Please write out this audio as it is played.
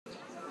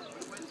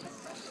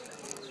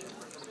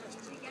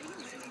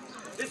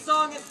This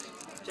song is...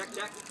 Check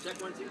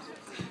 1, 2.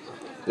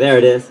 There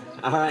it is.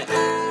 Alright.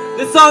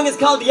 This song is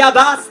called YA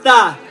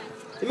BASTA.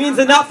 It means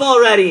enough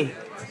already.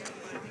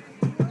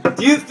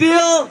 Do you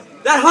feel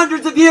that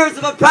hundreds of years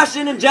of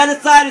oppression and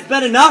genocide has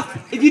been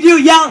enough? If you do,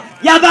 yell,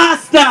 YA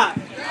BASTA!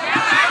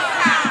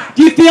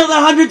 Do you feel that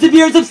hundreds of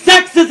years of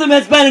sexism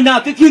has been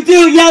enough? If you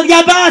do, yell,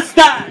 YA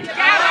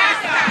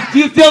BASTA! Do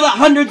you feel that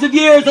hundreds of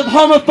years of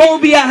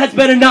homophobia has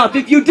been enough?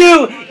 If you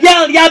do,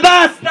 yell, YA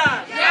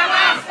BASTA!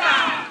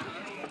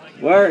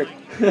 Word.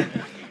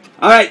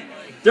 Alright,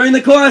 during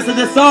the chorus of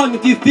this song,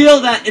 if you feel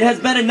that it has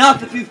been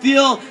enough, if you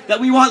feel that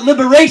we want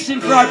liberation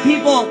for our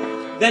people,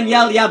 then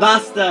yell YA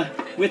BASTA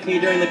with me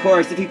during the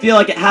chorus. If you feel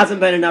like it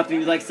hasn't been enough, and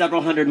you'd like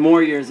several hundred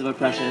more years of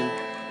oppression,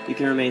 you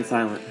can remain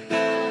silent.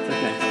 It's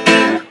okay.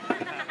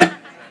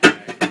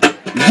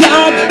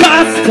 YA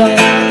BASTA!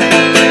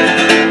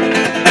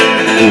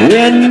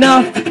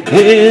 Enough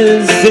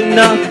is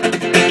enough.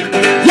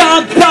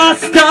 YA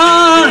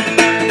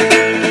BASTA!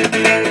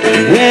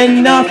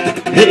 Enough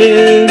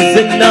is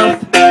enough.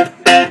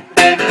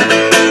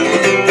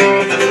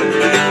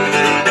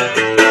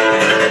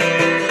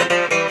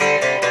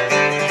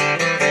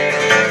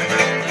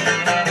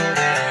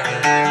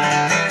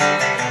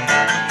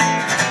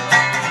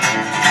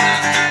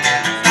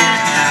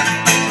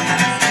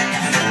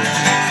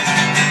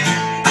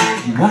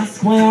 You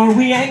ask why are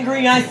we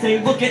angry? I say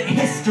look at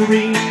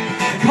history.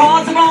 The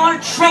cause of all our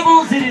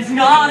troubles, it is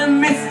not a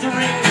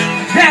mystery.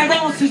 There are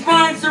those whose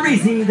lives are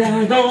easy,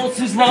 there are those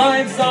whose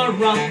lives are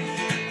rough.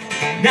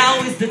 Now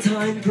is the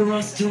time for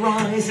us to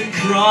rise and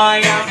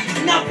cry out.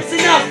 Enough is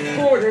enough!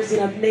 Borders,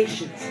 enough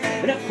nations,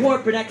 enough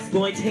corporate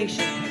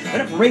exploitation,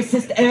 enough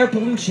racist air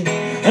pollution,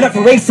 enough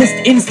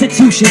racist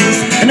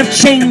institutions, enough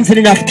chains and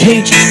enough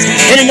cages,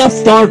 and enough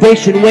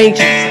starvation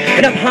wages,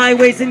 enough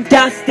highways and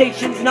gas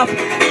stations, enough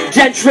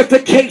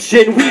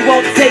gentrification. We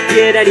won't take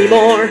it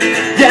anymore.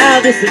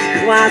 Yeah, this is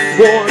class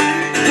war.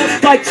 We'll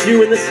fight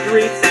you in the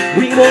streets.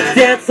 We won't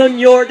dance on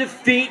your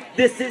defeat.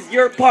 This is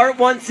your part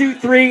 1, 2,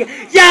 3.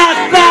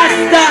 YA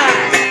BASTA!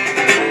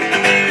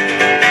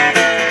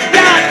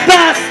 YA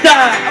BASTA!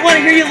 I want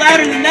to hear you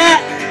louder than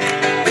that.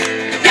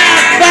 YA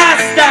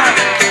BASTA!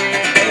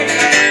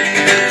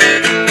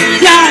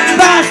 YA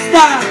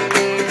BASTA!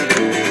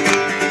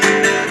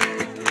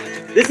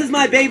 This is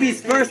my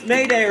baby's first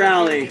May Day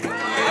rally.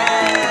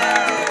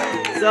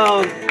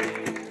 So,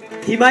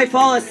 he might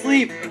fall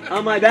asleep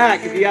on my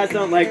back if you guys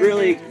don't, like,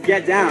 really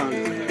get down.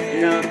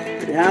 You know,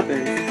 it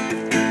happens.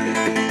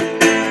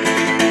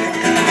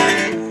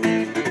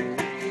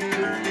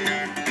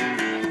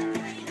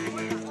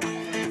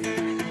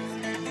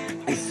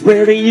 I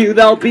swear to you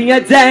there'll be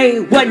a day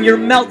when your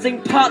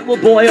melting pot will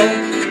boil.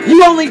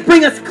 You only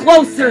bring us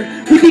closer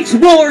with each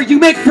war you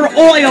make for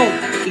oil.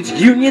 Each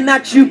union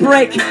that you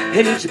break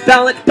and each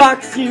ballot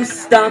box you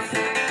stuff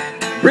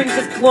brings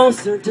us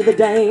closer to the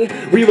day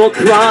we will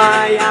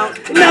cry out.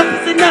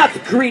 Enough is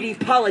enough, greedy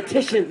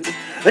politicians.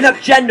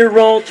 Enough gender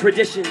role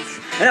traditions.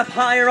 Enough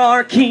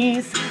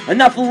hierarchies.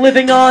 Enough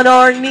living on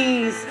our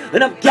knees.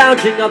 Enough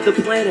gouging of the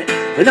planet.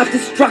 Enough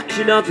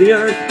destruction of the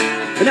earth.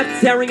 Enough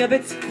tearing of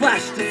its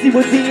flesh to see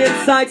what the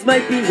insides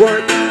might be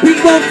worth. We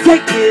won't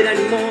take it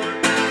anymore.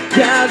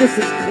 Yeah, this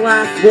is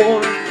class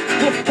war.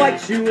 We'll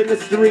fight you in the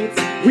streets.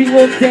 We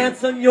will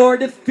dance on your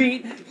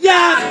defeat.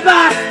 YA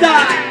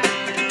BASTA!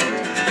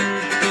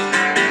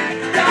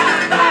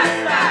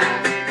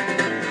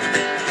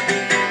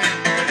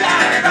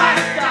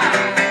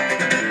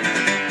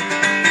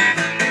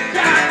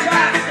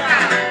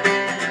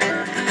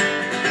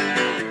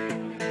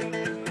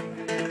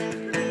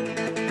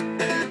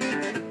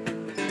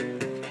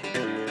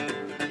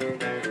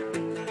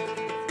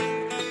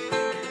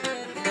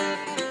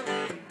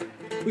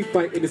 We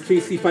fight in the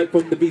streets, we fight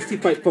from the beast, we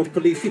fight from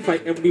police, we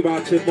fight and we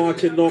marching,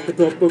 knock it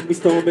up when we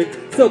storming.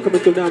 Still coming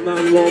through now,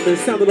 alarming,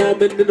 sound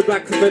alarming in the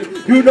blacks of men.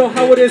 You know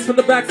how it is from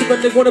the backs of when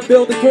they wanna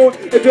build and grow,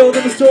 and build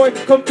and destroy.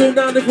 Come through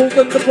now, they move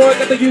and deploy.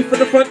 Got the youth in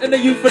the front and the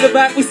youth in the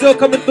back. We still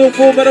coming through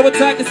full metal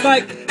attack. It's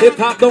like hip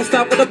hop don't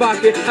stop with the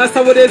bucket. That's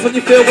how it is when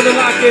you feel when you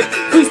lock it.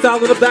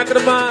 Freestyle in the back of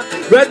the mind.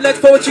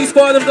 Redneck poetry,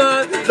 squad of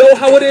nine. Know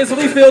how it is when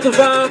we feel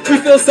divine. We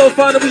feel so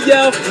fine and we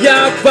yell,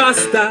 YA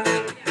BASTA.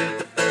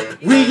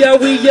 We yell,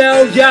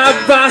 YA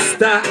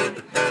BASTA.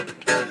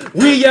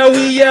 We yell,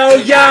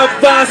 YA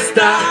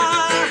BASTA.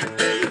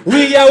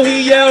 We yell,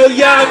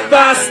 YA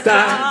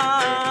BASTA.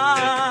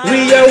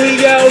 We yell,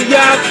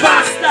 YA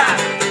BASTA.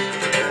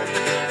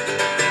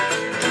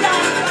 YA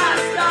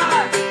BASTA.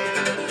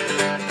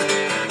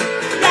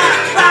 YA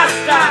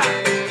BASTA.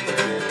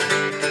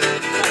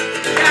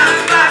 YA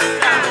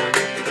BASTA.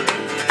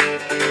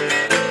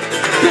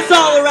 'Cause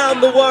all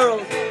around the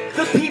world,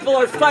 the people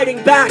are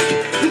fighting back.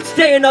 Each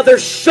day another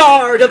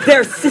shard of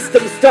their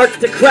system starts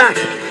to crack.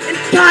 In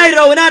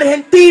Cairo and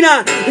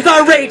Argentina is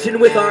our rage and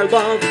with our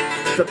love.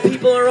 The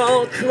people are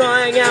all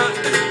crying out.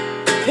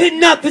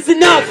 Enough is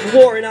enough!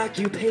 War and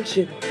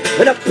occupation.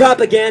 Enough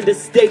propaganda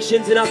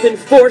stations, enough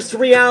enforced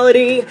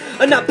reality,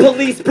 enough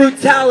police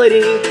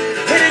brutality,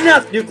 and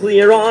enough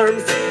nuclear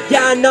arms.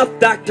 Yeah, enough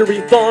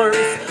factory farms,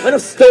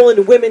 enough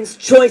stolen women's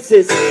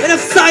choices, enough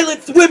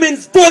silenced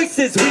women's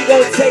voices. We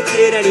won't take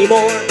it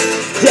anymore.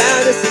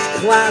 Yeah, this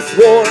is class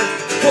war.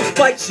 We'll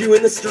fight you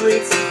in the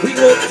streets. We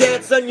will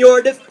dance on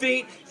your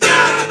defeat.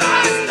 Yeah,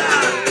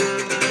 basta!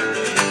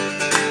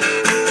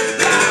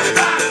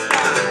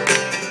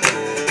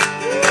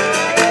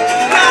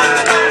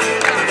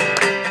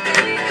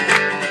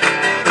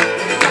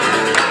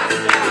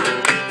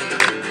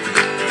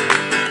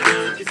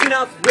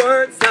 Enough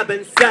words have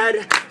been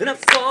said,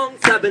 enough songs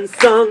have been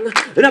sung,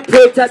 enough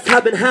protests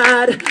have been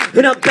had,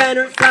 enough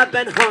banners have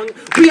been hung.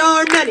 We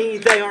are many,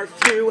 they are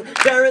few.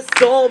 There is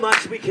so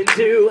much we can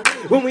do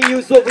when we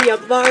use what we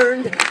have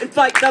learned and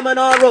fight them on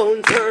our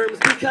own terms,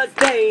 because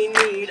they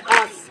need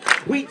us.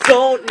 We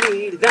don't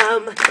need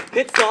them.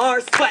 It's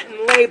our sweat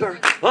and labor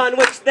on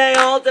which they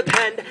all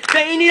depend.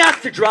 They need us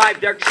to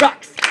drive their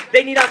trucks.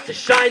 They need us to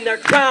shine their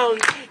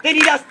crowns. They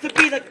need us to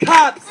be the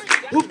cops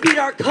who beat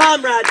our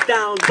comrades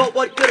down. But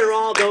what good are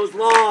all those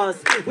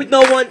laws with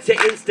no one to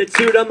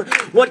institute them?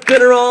 What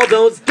good are all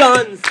those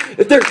guns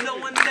if there's no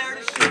one there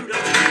to shoot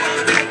them? We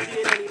won't take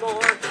it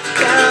anymore.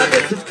 Yeah,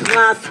 this is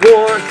class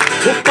war.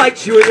 We'll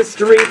fight you in the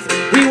streets.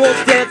 We will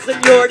dance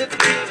on your defeat.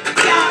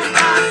 Yeah,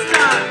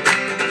 basta!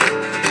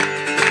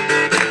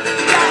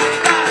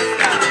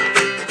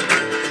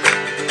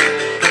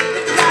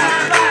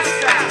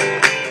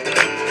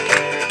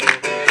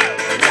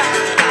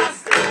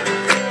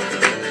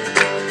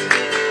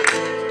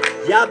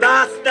 Ya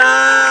basta!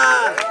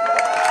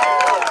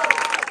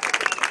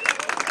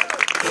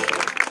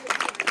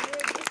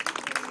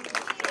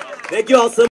 Thank you all so much.